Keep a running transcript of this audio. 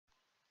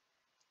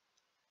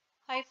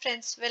Hi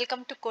friends,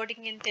 welcome to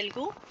coding in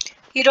Telugu.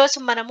 ఈరోజు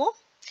మనము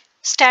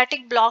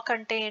static black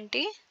అంటే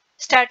ఏంటి,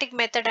 స్టాటిక్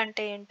మెథడ్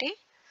అంటే ఏంటి,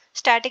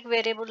 స్టాటిక్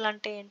వేరియబుల్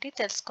అంటే ఏంటి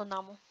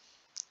తెలుసుకుందాము.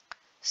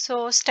 సో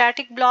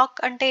స్టాటిక్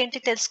బ్లాక్ అంటే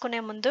ఏంటి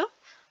తెలుసుకునే ముందు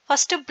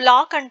ఫస్ట్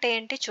బ్లాక్ అంటే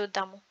ఏంటి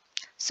చూద్దాము.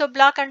 సో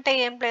బ్లాక్ అంటే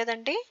ఏం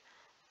లేదండి,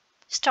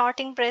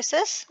 స్టార్టింగ్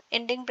బ్రేసెస్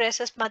ఎండింగ్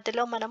బ్రేసెస్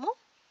మధ్యలో మనము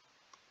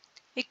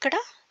ఇక్కడ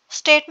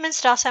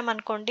స్టేట్మెంట్స్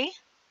రాసామనుకోండి,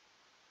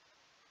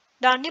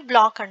 దాన్ని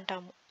బ్లాక్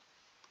అంటాము.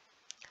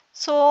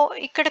 సో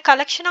ఇక్కడ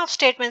కలెక్షన్ ఆఫ్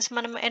స్టేట్మెంట్స్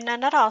మనం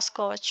ఎన్నైనా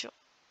రాసుకోవచ్చు.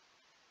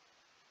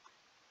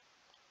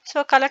 So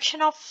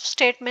collection of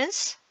statements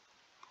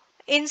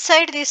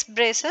inside these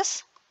braces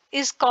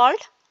is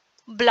called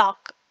block.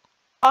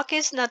 Block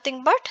is nothing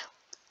but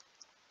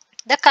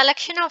the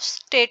collection of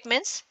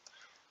statements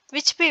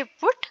which we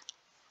put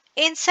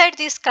inside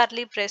these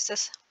curly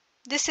braces.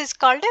 This is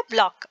called a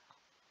block.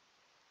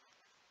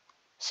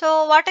 So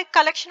what a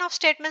collection of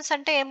statements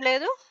అంటే ఏం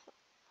లేదు,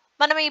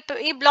 మనం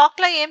ఈ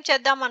black లో ఏం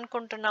చేద్దాం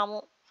అనుకుంటున్నాము,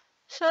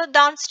 so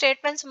దాని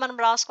స్టేట్మెంట్స్ మనం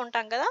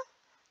రాసుకుంటాం కదా,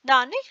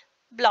 దాన్ని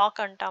బ్లాక్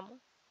అంటాము.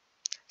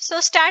 సో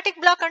స్టాటిక్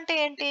బ్లాక్ అంటే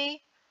ఏంటి,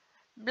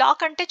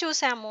 బ్లాక్ అంటే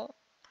చూసాము,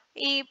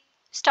 ఈ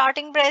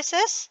starting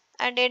braces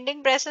and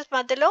ending braces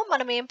మధ్యలో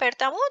మనం ఏం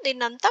పెడతాము,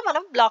 దీన్నంతా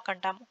మనం బ్లాక్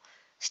అంటాము.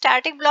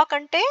 స్టాటిక్ బ్లాక్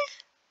అంటే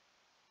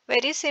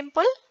వెరీ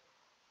సింపుల్,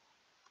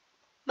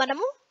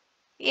 మనము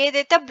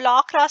ఏదైతే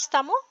బ్లాక్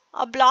రాస్తామో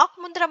ఆ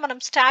బ్లాక్ ముందర మనం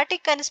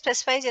స్టాటిక్ అని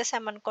స్పెసిఫై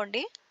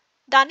చేసామనుకోండి,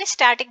 దాన్ని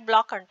స్టాటిక్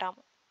బ్లాక్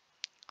అంటాము.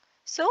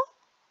 సో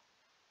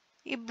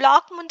ఈ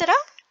బ్లాక్ ముందర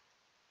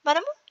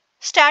మనము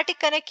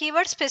స్టాటిక్ అనే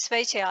కీవర్డ్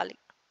స్పెసిఫై చేయాలి.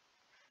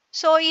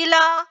 సో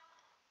ఇలా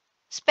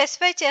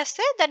స్పెసిఫై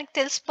చేస్తే దానికి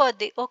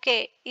తెలిసిపోద్ది, ఓకే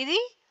ఇది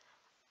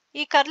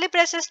ఈ కర్లీ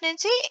బ్రేసెస్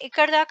నుంచి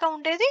ఇక్కడ దాకా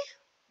ఉండేది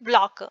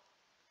బ్లాక్,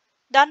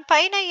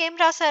 దానిపైన ఏం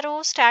రాశారు,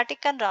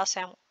 స్టాటిక్ అని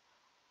రాసాము.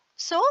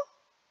 సో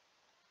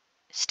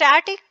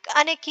స్టాటిక్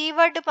అనే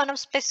కీవర్డ్ మనం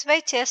స్పెసిఫై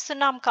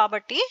చేస్తున్నాం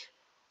కాబట్టి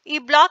ఈ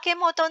బ్లాక్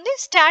ఏమవుతుంది,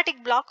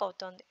 స్టాటిక్ బ్లాక్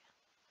అవుతుంది.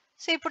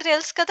 సో ఇప్పుడు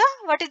తెలుసు కదా,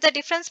 what is the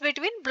difference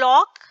between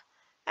black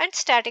and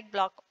static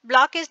block.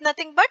 Block is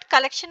nothing but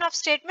collection of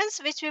statements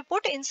which we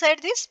put inside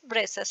these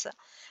braces.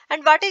 And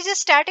what is a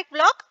static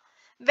block?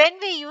 When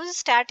we use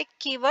static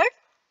keyword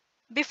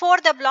before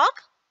the block,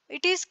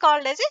 it is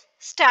called as a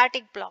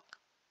static block.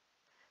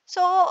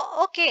 So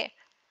okay,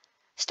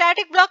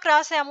 static black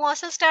రాసాము.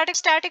 అసలు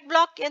static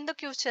black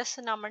ఎందుకు use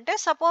చేస్తున్నామంటే,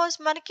 suppose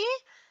మనకి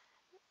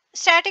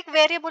static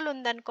variable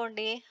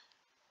ఉందనుకోండి.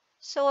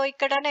 So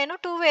ఇక్కడ నేను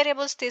 2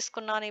 variables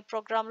తీసుకున్నాను ఈ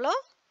ప్రోగ్రాంలో,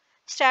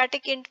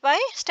 స్టాటిక్ ఇంట్ వై,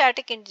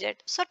 స్టాటిక్ ఇంట్ జెడ్.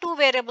 సో 2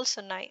 వేరియబుల్స్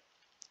ఉన్నాయి.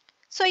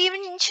 సో ఇవి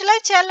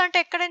ఇనిషియలైజ్ చేయాలంటే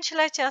ఎక్కడ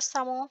ఇనిషియలైజ్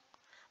చేస్తాము,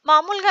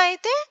 మామూలుగా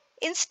అయితే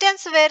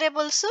ఇన్స్టెన్స్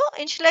వేరియబుల్స్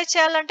ఇనిషియలైజ్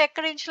చేయాలంటే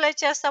ఎక్కడ ఇనిషియలైజ్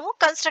చేస్తాము,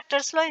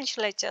 కన్స్ట్రక్టర్స్లో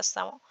ఇనిషియలైజ్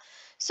చేస్తాము.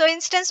 సో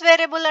ఇన్స్టెన్స్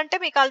వేరియబుల్ అంటే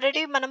మీకు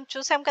ఆల్రెడీ మనం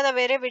చూసాం కదా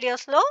వేరే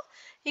వీడియోస్లో,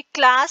 ఈ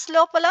క్లాస్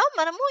లోపల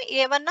మనము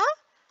ఏమన్నా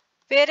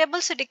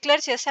వేరియబుల్స్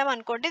డిక్లేర్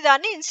చేసామనుకోండి,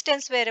 దాన్ని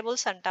ఇన్స్టెన్స్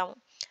వేరియబుల్స్ అంటాము.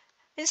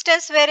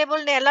 ఇన్స్టెన్స్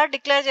వేరియబుల్ని ఎలా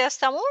డిక్లేర్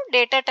చేస్తాము,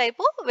 data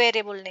type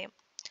variable name.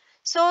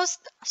 So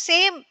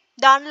same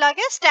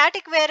దానిలాగే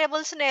static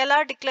వేరియబుల్స్ని ఎలా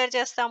డిక్లేర్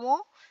చేస్తాము,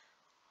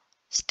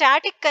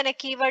 స్టాటిక్ అనే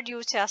కీవర్డ్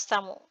యూజ్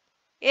చేస్తాము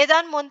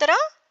ఏదాని ముందర,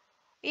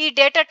 ఈ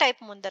డేటా టైప్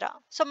ముందర.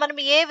 సో మనం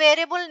ఏ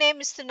వేరియబుల్ నేమ్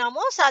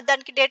ఇస్తున్నామో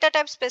దానికి డేటా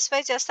టైప్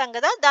స్పెసిఫై చేస్తాం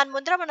కదా, దాని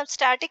ముందర మనం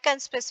స్టాటిక్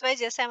అని స్పెసిఫై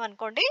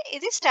చేసామనుకోండి,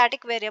 ఇది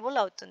స్టాటిక్ వేరియబుల్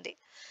అవుతుంది.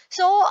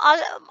 సో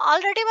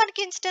ఆల్రెడీ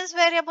మనకి ఇన్స్టెన్స్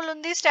వేరియబుల్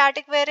ఉంది,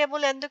 స్టాటిక్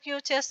వేరియబుల్ ఎందుకు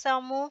యూజ్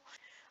చేస్తాము,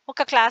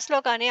 ఒక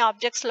క్లాస్లో కానీ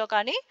ఆబ్జెక్ట్స్లో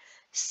కానీ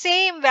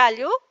సేమ్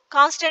వాల్యూ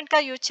కాన్స్టెంట్గా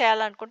యూజ్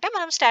చేయాలనుకుంటే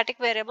మనం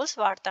స్టాటిక్ వేరియబుల్స్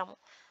వాడతాము.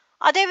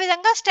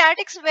 అదేవిధంగా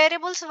స్టాటిక్స్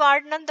వేరియబుల్స్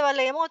వాడినందువల్ల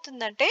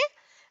ఏమవుతుందంటే,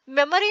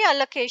 మెమరీ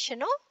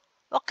అలొకేషను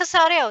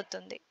ఒక్కసారే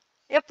అవుతుంది.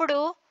 ఎప్పుడు,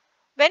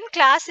 when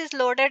class is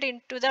loaded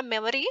in to the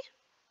memory,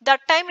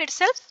 that time it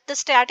self the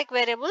static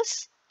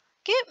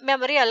వేరియబుల్స్కి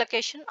memory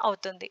allocation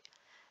అవుతుంది.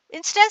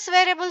 ఇన్స్టెన్స్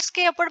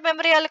వేరియబుల్స్కి ఎప్పుడు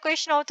మెమరీ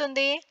అలొకేషన్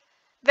అవుతుంది,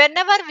 when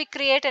ever we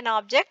create an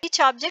object,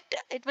 each object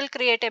it will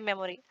create a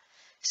memory.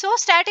 So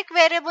static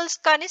variables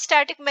కానీ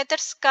static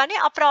methods కానీ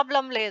ఆ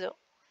problem లేదు,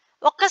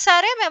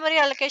 ఒక్కసారే memory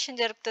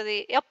allocation జరుగుతుంది.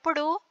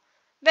 ఎప్పుడు,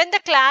 when the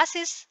class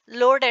is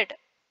loaded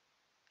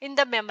in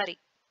the memory.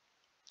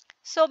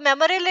 So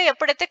మెమరీలో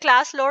ఎప్పుడైతే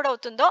క్లాస్ లోడ్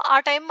అవుతుందో ఆ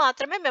టైం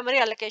మాత్రమే మెమరీ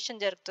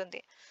అలొకేషన్ జరుగుతుంది.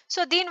 సో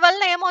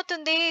దీనివల్ల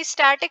ఏమవుతుంది,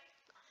 స్టాటిక్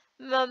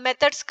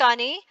మెథడ్స్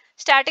కానీ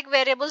స్టాటిక్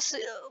వేరియబుల్స్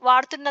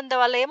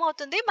వాడుతున్నందువల్ల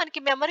ఏమవుతుంది,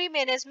 మనకి మెమరీ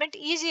మేనేజ్మెంట్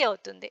ఈజీ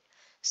అవుతుంది.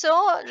 So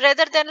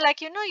rather then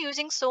like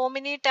using so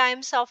many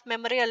times of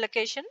memory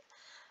allocation,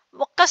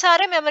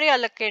 ఒక్కసారే మెమరీ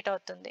అలొకేట్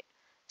అవుతుంది.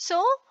 సో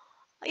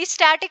ఈ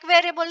స్టాటిక్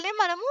వేరియబుల్ని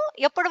మనము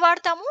ఎప్పుడు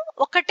వాడతాము,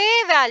 ఒకటే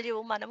వాల్యూ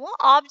మనము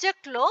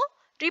ఆబ్జెక్ట్లో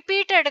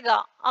రిపీటెడ్గా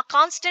ఆ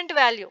కాన్స్టెంట్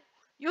వాల్యూ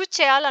యూజ్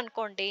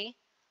చేయాలనుకోండి,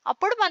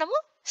 అప్పుడు మనము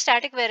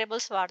స్టాటిక్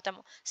వేరియబుల్స్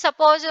వాడతాము.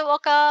 సపోజ్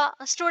ఒక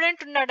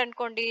స్టూడెంట్ ఉన్నాడు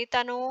అనుకోండి,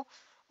 తను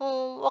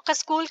ఒక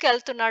స్కూల్కి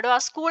వెళ్తున్నాడు, ఆ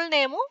స్కూల్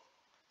నేము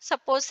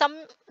suppose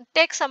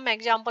take some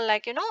example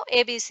like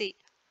ABC.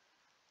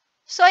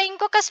 So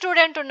ఇంకొక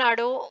స్టూడెంట్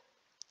ఉన్నాడు,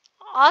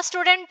 ఆ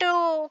స్టూడెంట్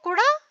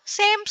కూడా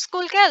సేమ్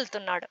స్కూల్కే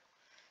వెళ్తున్నాడు.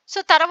 సో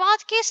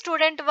తర్వాతకి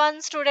స్టూడెంట్ 1,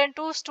 స్టూడెంట్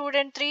 2,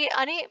 స్టూడెంట్ 3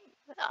 అని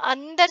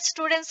అందరి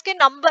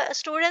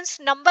స్టూడెంట్స్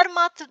నంబర్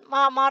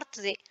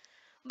మారుతుంది.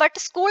 బట్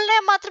స్కూల్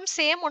నేమ్ మాత్రం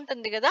సేమ్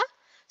ఉంటుంది కదా.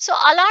 సో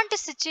అలాంటి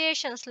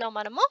సిచ్యుయేషన్స్లో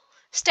మనము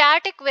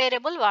స్టాటిక్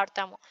వేరియబుల్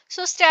వాడతాము.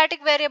 సో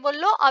స్టాటిక్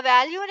వేరియబుల్లో ఆ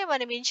వాల్యూని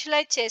మనం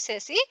ఇనిషియలైజ్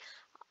చేసేసి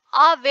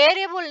ఆ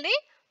వేరియబుల్ని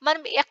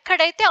మనం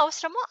ఎక్కడైతే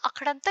అవసరమో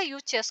అక్కడంతా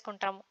యూజ్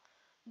చేసుకుంటాము.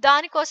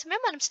 దానికోసమే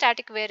మనం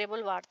స్టాటిక్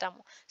వేరియబుల్ వాడతాము.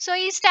 సో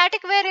ఈ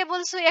స్టాటిక్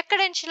వేరియబుల్స్ ఎక్కడ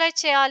ఇనిషియలైజ్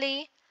చేయాలి?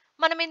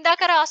 మనం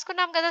ఇందాక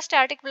రాసుకున్నాం కదా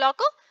స్టాటిక్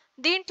బ్లాక్,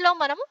 దీంట్లో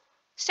మనము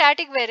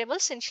స్టాటిక్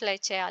వేరియబుల్స్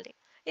ఇనిషియలైజ్ చేయాలి.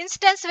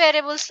 ఇన్స్టెన్స్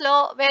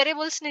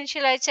వేరియబుల్స్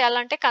ఇనిషియలైజ్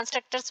చేయాలంటే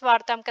కన్స్ట్రక్టర్స్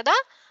వాడతాం కదా.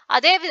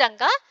 అదే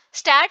విధంగా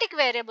స్టాటిక్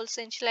వేరియబుల్స్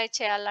ఇనిషియలైజ్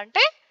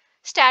చేయాలంటే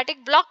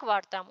స్టాటిక్ బ్లాక్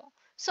వాడతాము.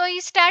 సో ఈ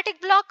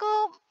స్టాటిక్ బ్లాక్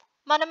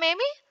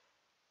మనమేమి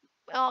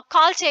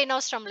కాల్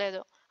చేయనవసరం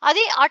లేదు.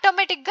 అది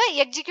ఆటోమేటిక్గా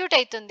ఎగ్జిక్యూట్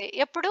అవుతుంది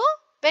ఎప్పుడు?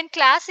 when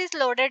class is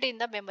loaded in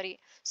the memory.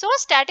 So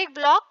static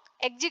block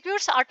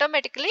executes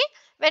automatically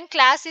when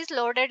class is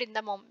loaded in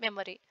the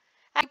memory.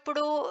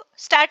 ఇప్పుడు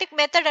స్టాటిక్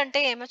మెథడ్ అంటే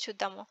ఏమో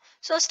చూద్దాము.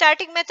 సో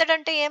స్టాటిక్ మెథడ్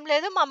అంటే ఏం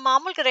లేదు,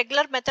 మామూలుగా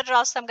రెగ్యులర్ మెథడ్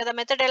రాస్తాం కదా.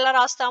 మెథడ్ ఎలా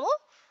రాస్తాము?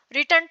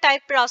 రిటర్న్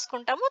టైప్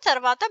రాసుకుంటాము,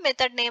 తర్వాత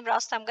మెథడ్ నేమ్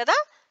రాస్తాం కదా.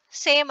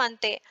 సేమ్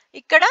అంతే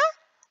ఇక్కడ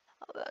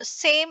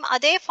సేమ్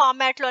అదే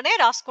ఫార్మాట్ లోనే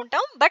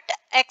రాసుకుంటాం. బట్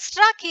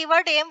ఎక్స్ట్రా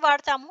కీవర్డ్ ఏం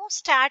వాడతాము?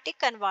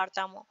 స్టాటిక్ అని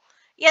వాడతాము.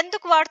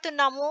 ఎందుకు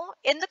వాడుతున్నాము?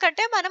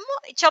 ఎందుకంటే మనము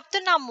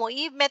చెప్తున్నాము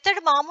ఈ మెథడ్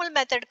మామూలు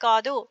మెథడ్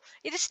కాదు,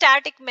 ఇది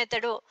స్టాటిక్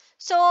మెథడ్.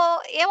 సో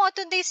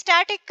ఏమవుతుంది?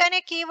 స్టాటిక్ అనే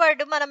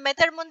కీవర్డ్ మనం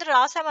మెథడ్ ముందు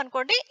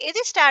రాసామనుకోండి,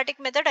 ఇది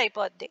స్టాటిక్ మెథడ్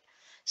అయిపోద్ది.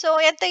 సో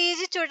ఎంత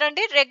ఈజీ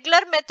చూడండి.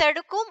 రెగ్యులర్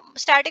మెథడ్కు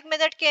స్టాటిక్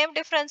మెథడ్కి ఏం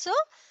డిఫరెన్స్?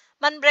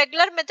 మనం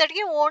రెగ్యులర్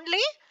మెథడ్కి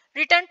ఓన్లీ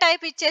రిటర్న్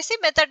టైప్ ఇచ్చేసి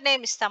మెథడ్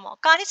నేమ్ ఇస్తాము.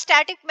 కానీ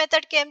స్టాటిక్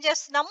మెథడ్కి ఏం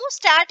చేస్తున్నాము?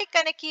 స్టాటిక్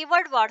అనే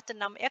కీవర్డ్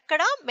వాడుతున్నాము.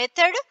 ఎక్కడ?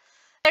 Method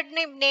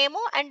name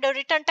and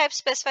return type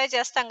specify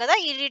చేస్తాం కదా.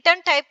 ఈ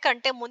రిటర్న్ టైప్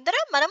కంటే ముందర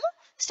మనము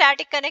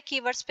స్టాటిక్ అనే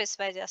కీవర్డ్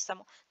స్పెసిఫై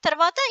చేస్తాము.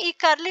 తర్వాత ఈ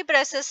curly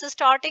braces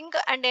starting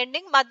and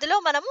ending మధ్యలో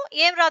మనము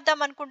ఏం రాద్దాం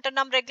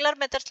అనుకుంటున్నాం? రెగ్యులర్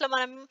మెథడ్స్ లో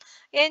మనం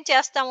ఏం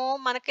చేస్తాము?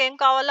 మనకేం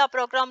కావాలో ఆ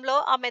ప్రోగ్రామ్ లో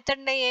ఆ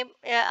మెథడ్ ని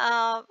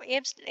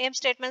ఏం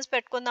స్టేట్మెంట్స్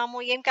పెట్టుకుందాము,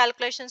 ఏం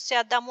క్యాలిక్యులేషన్స్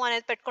చేద్దాము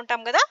అనేది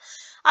పెట్టుకుంటాం కదా.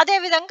 అదే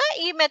విధంగా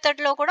ఈ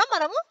మెథడ్ లో కూడా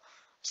మనము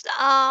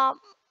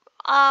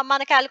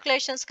మన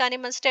క్యాలిక్యులేషన్స్ కానీ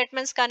మన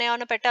స్టేట్మెంట్స్ కానీ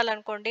ఏమైనా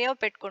పెట్టాలనుకోండి అవి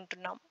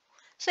పెట్టుకుంటున్నాం.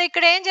 సో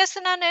ఇక్కడ ఏం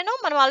చేస్తున్నాను నేను?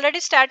 మనం already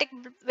static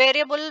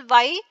variable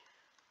why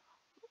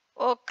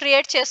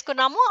create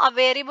చేసుకున్నాము. ఆ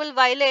వేరియబుల్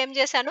వైలో ఏం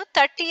చేశాను?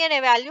 30 అనే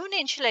వాల్యూని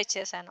ఇనిషియలైజ్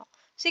చేశాను.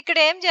 సో ఇక్కడ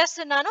ఏం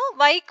చేస్తున్నాను?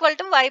 y =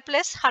 y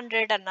 +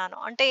 100 అన్నాను.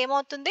 అంటే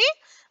ఏమవుతుంది?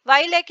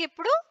 y లేక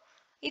ఇప్పుడు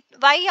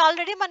y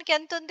ఆల్రెడీ మనకి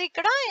ఎంత ఉంది?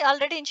 ఇక్కడ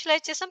ఆల్రెడీ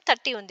ఇనిషియలైజ్ చేసాం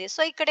 30 ఉంది.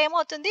 సో ఇక్కడ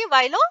ఏమవుతుంది?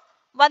 yలో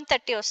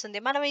 130 వస్తుంది.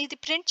 మనం ఇది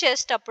ప్రింట్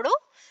చేసేటప్పుడు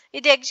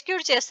ఇది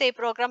ఎగ్జిక్యూట్ చేస్తే ఈ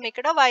ప్రోగ్రామ్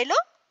ఇక్కడ yలో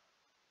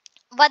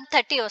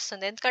 130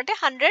 వస్తుంది. ఎందుకంటే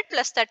 100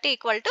 + 30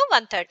 =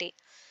 130.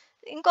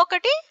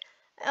 ఇంకొకటి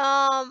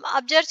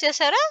అబ్జర్వ్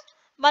చేశారా?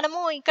 మనము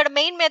ఇక్కడ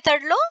మెయిన్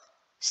మెథడ్లో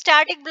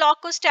స్టాటిక్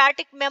బ్లాక్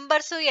స్టాటిక్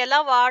మెంబర్స్ ఎలా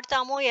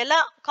వాడతాము, ఎలా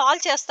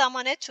కాల్ చేస్తాము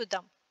అనేది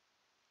చూద్దాం.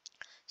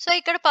 సో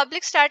ఇక్కడ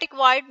పబ్లిక్ స్టాటిక్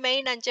వాయిడ్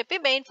మెయిన్ అని చెప్పి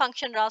మెయిన్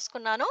ఫంక్షన్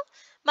రాసుకున్నాను.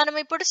 మనం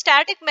ఇప్పుడు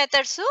స్టాటిక్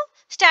మెథడ్స్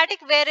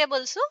స్టాటిక్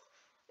వేరియబుల్స్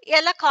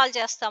ఎలా కాల్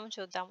చేస్తాము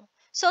చూద్దాము.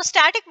 సో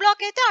స్టాటిక్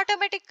బ్లాక్ అయితే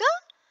ఆటోమేటిక్గా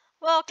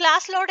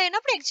క్లాస్ లోడ్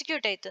అయినప్పుడు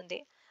ఎగ్జిక్యూట్ అవుతుంది.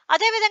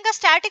 అదేవిధంగా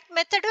static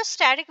method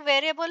static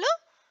variable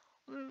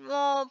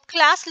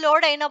class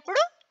load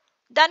అయినప్పుడు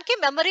దానికి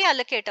మెమరీ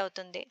అలొకేట్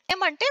అవుతుంది.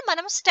 ఏమంటే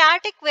మనం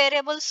స్టాటిక్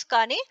వేరియబుల్స్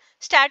కానీ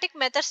స్టాటిక్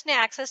మెథడ్స్ని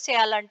యాక్సెస్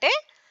చేయాలంటే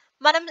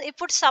మనం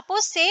ఇప్పుడు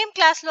సపోజ్ సేమ్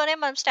క్లాస్లోనే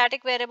మనం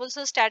స్టాటిక్ వేరియబుల్స్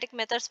స్టాటిక్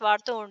మెథడ్స్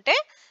వాడుతూ ఉంటే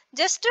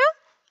జస్ట్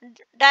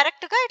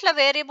డైరెక్ట్గా ఇట్లా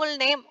వేరియబుల్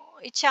నేమ్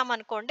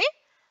ఇచ్చామనుకోండి,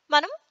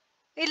 మనం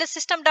ఇలా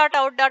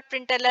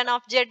system.out.println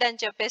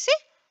అని చెప్పేసి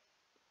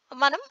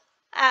మనం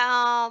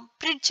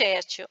ప్రింట్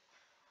చేయొచ్చు.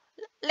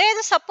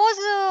 లేదు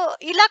సపోజ్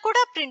ఇలా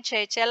కూడా ప్రింట్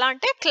చేయొచ్చు. ఎలా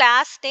అంటే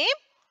class name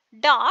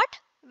dot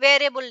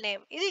variable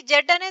name, ఇది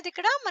జెడ్ అనేది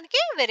ఇక్కడ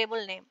మనకి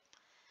variable name.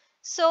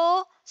 So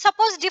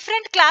suppose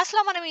different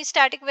క్లాస్లో మనం ఈ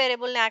స్టాటిక్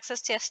వేరియబుల్ని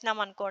యాక్సెస్ చేస్తున్నాం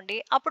అనుకోండి,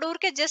 అప్పుడు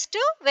ఊరికే జస్ట్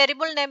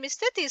వేరియబుల్ నేమ్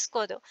ఇస్తే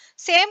తీసుకోదు.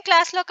 సేమ్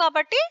క్లాస్లో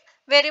కాబట్టి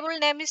వేరియబుల్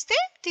నేమ్ ఇస్తే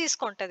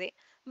తీసుకుంటుంది.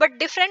 బట్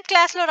డిఫరెంట్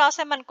క్లాస్లో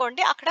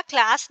రాసామనుకోండి, అక్కడ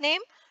class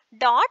name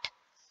dot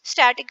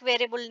static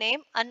variable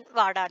name అని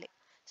వాడాలి.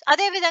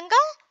 అదేవిధంగా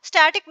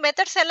స్టాటిక్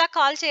మెథడ్స్ ఎలా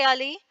కాల్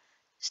చేయాలి?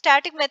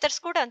 స్టాటిక్ మెథడ్స్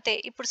కూడా అంతే.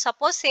 ఇప్పుడు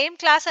సపోజ్ సేమ్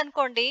క్లాస్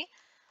అనుకోండి,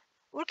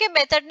 ఊరికే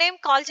మెథడ్ నేమ్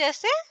కాల్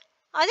చేస్తే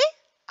అది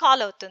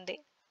కాల్ అవుతుంది.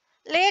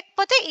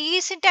 లేకపోతే ఈ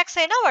సింటాక్స్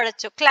అయినా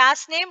వాడచ్చు,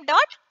 class name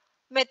dot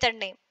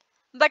method name.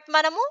 But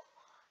మనము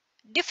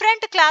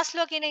డిఫరెంట్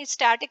క్లాస్లోకి ఈ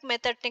స్టాటిక్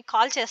మెథడ్ని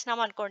కాల్ చేసినాం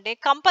అనుకోండి,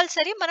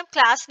 కంపల్సరీ మనం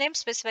క్లాస్ నేమ్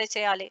స్పెసిఫై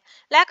చేయాలి.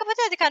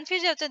 లేకపోతే అది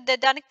కన్ఫ్యూజ్ అవుతుంది,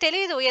 దానికి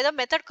తెలియదు ఏదో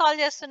మెథడ్ కాల్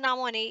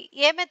చేస్తున్నాము అని.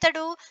 ఏ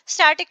మెథడు?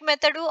 స్టాటిక్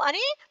మెథడు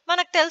అని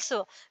మనకు తెలుసు.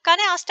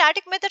 కానీ ఆ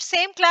స్టాటిక్ మెథడ్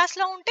సేమ్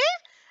క్లాస్లో ఉంటే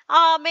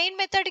ఆ మెయిన్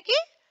మెథడ్కి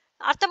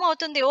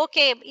అర్థమవుతుంది,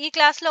 ఓకే ఈ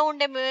క్లాస్లో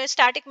ఉండే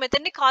స్టాటిక్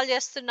మెథడ్ని కాల్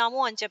చేస్తున్నాము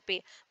అని చెప్పి.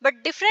 బట్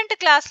డిఫరెంట్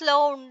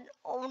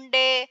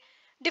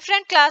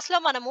క్లాస్లో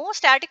మనము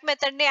స్టాటిక్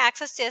మెథడ్ని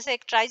యాక్సెస్ చేసే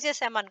ట్రై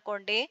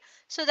చేసామనుకోండి,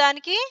 సో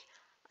దానికి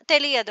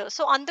తెలియదు.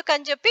 సో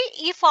అందుకని చెప్పి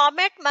ఈ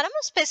ఫార్మాట్ మనం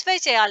స్పెసిఫై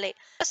చేయాలి.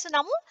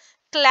 చేస్తున్నాము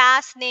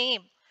class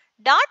name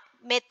dot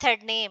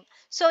method name.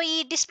 So ఈ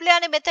డిస్ప్లే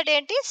అనే మెథడ్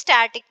ఏంటి,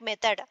 static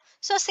method.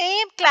 So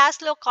same class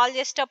లో కాల్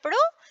చేసేటప్పుడు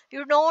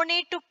you know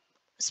need to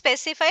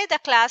specify the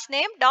class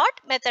name dot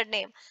method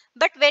name,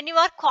 but when you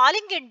are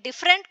calling in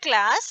different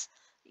class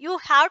you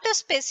have to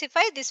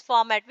specify this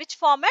format. Which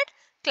format?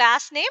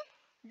 Class name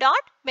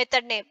dot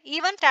method name.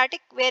 Even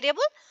static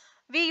variable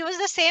we use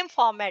the same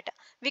format.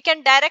 We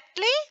can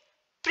directly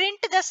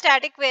print the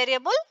static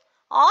variable,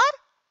 or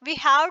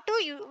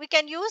we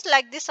can use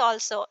like this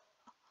also.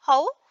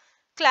 How?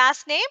 Class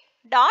name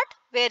dot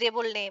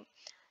variable name.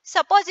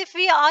 Suppose if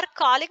we are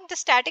calling the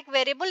static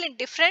variable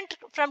in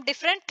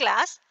different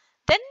class,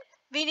 then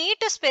we need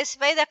to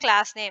specify the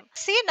class name.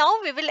 See, now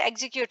we will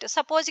execute.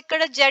 Suppose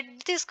ikkada z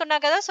తీసుకున్నా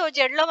కదా, so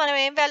z లో మనం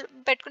ఏం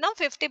పెట్టుకున్నాం,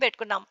 50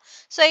 పెట్టుకున్నాం.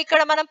 So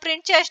ఇక్కడ మనం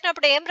print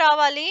చేసినప్పుడు ఏం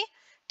రావాలి,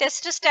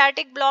 test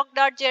static black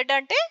dot z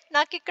అంటే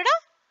నాకు ఇక్కడ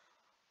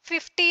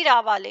 50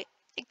 రావాలి,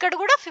 ఇక్కడ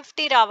కూడా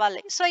 50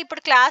 రావాలి. సో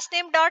ఇప్పుడు క్లాస్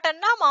నేమ్ డాట్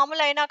అన్నా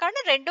మామూలు అయినా కానీ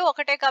రెండు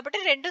ఒకటే కాబట్టి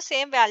రెండు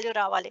సేమ్ వాల్యూ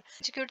రావాలి.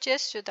 ఎగ్జిక్యూట్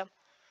చేసి చూద్దాం.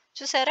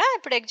 చూసారా,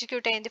 ఇప్పుడు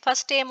ఎగ్జిక్యూట్ అయింది.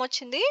 ఫస్ట్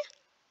ఏమొచ్చింది,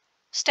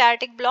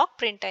 స్టాటిక్ బ్లాక్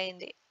ప్రింట్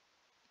అయింది.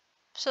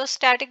 సో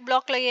స్టాటిక్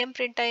బ్లాక్ లో ఏం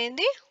ప్రింట్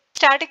అయ్యింది,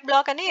 స్టాటిక్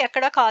బ్లాక్ అని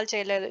ఎక్కడ కాల్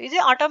చేయలేదు, ఇది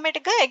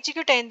ఆటోమేటిక్ గా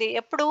ఎగ్జిక్యూట్ అయింది.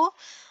 ఎప్పుడు,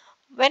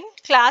 when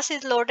class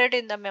is loaded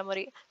in the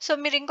memory. So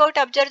మీరు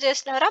ఇంకొకటి అబ్జర్వ్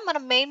చేసినారా,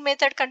 మనం మెయిన్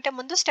మెథడ్ కంటే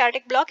ముందు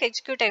స్టాటిక్ బ్లాక్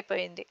ఎగ్జిక్యూట్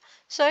అయిపోయింది.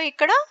 సో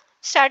ఇక్కడ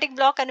స్టాటిక్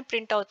బ్లాక్ అని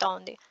ప్రింట్ అవుతా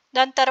ఉంది.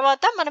 దాని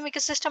తర్వాత మనం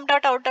ఇక system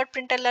dot out dot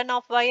println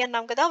of why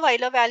అన్నాం కదా,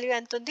 వైలో వాల్యూ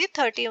ఎంత ఉంది,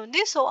 30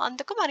 ఉంది. సో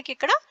అందుకు మనకి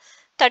ఇక్కడ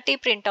 30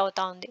 ప్రింట్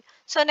అవుతా ఉంది.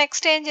 సో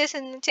నెక్స్ట్ ఏం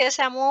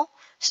చేసాము,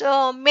 సో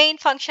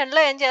మెయిన్ ఫంక్షన్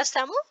లో ఏం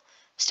చేస్తాము,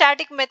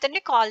 స్టాటిక్ మెథడ్ ని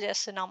కాల్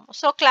చేస్తున్నాము.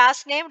 So class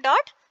name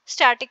dot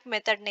static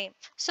method name.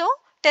 So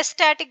test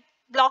static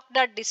black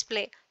dot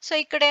display. So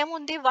ఇక్కడ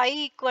ఏముంది, y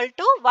equal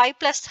to y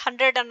plus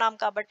 100 అన్నాం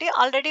కాబట్టి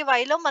ఆల్రెడీ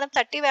y లో మనం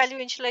 30 వాల్యూ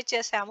ఇనిషియలైజ్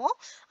చేసాము.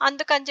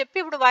 అందుకని చెప్పి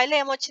ఇప్పుడు y లో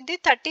ఏమొచ్చింది,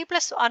 30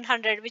 plus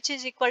 100 which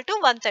is equal to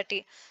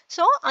 130.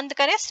 So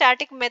అందుకనే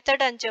స్టాటిక్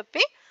మెథడ్ అని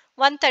చెప్పి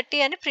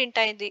 130 అని ప్రింట్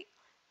అయింది.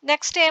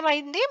 నెక్స్ట్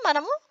ఏమైంది,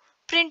 మనము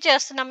ప్రింట్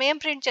చేస్తున్నాం. ఏం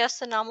ప్రింట్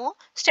చేస్తున్నాము,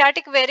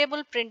 స్టాటిక్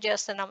వేరియబుల్ ప్రింట్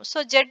చేస్తున్నాము. సో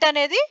z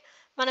అనేది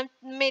మనం,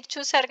 మీరు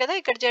చూసారు కదా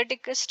ఇక్కడ z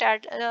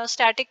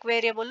స్టాటిక్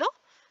వేరియబుల్,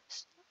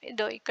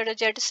 ఇదో ఇక్కడ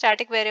z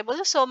స్టాటిక్ వేరియబుల్.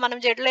 సో మనం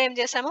z లో ఏం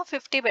చేసాము,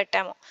 50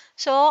 పెట్టాము.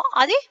 సో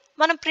అది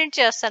మనం ప్రింట్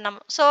చేస్తున్నాము.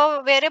 సో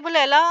వేరియబుల్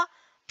ఎలా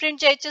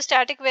ప్రింట్ చేయొచ్చు,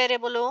 స్టాటిక్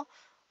వేరియబుల్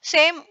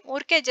సేమ్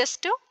ఊరికే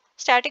జస్ట్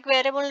స్టాటిక్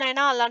వేరియబుల్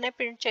అయినా అలానే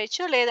ప్రింట్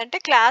చేయొచ్చు, లేదంటే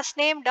class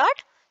name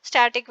dot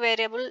static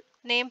variable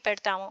name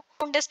పెడతాము.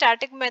 ఉండే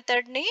స్టాటిక్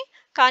మెథడ్ ని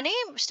కానీ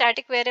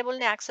స్టాటిక్ వేరియబుల్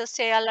ని యాక్సెస్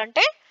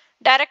చేయాలంటే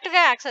డైరెక్ట్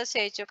గా యాక్సెస్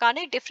చేయొచ్చు,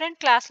 కానీ డిఫరెంట్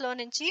క్లాస్ లో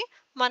నుంచి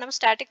మనం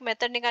స్టాటిక్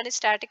మెథడ్ ని కానీ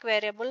స్టాటిక్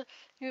వేరియబుల్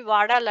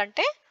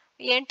వాడాలంటే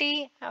ఏంటి,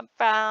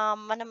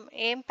 మనం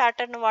ఏం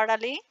ప్యాటర్న్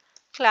వాడాలి,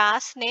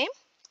 class name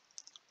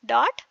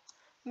dot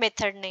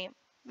method name.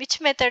 Which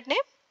method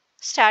name,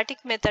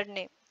 static method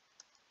name.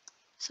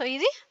 So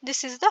ఇది,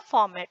 this is the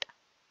format.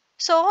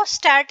 So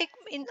static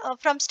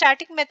from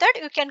static method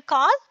you can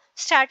call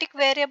static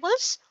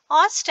variables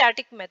or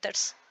static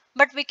methods,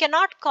 but we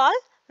cannot call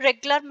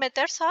regular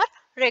methods or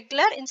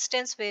regular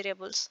instance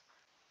variables.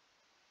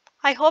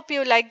 I hope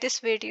you like this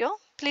video.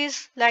 Please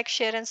like,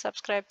 share and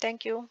subscribe.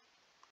 Thank you.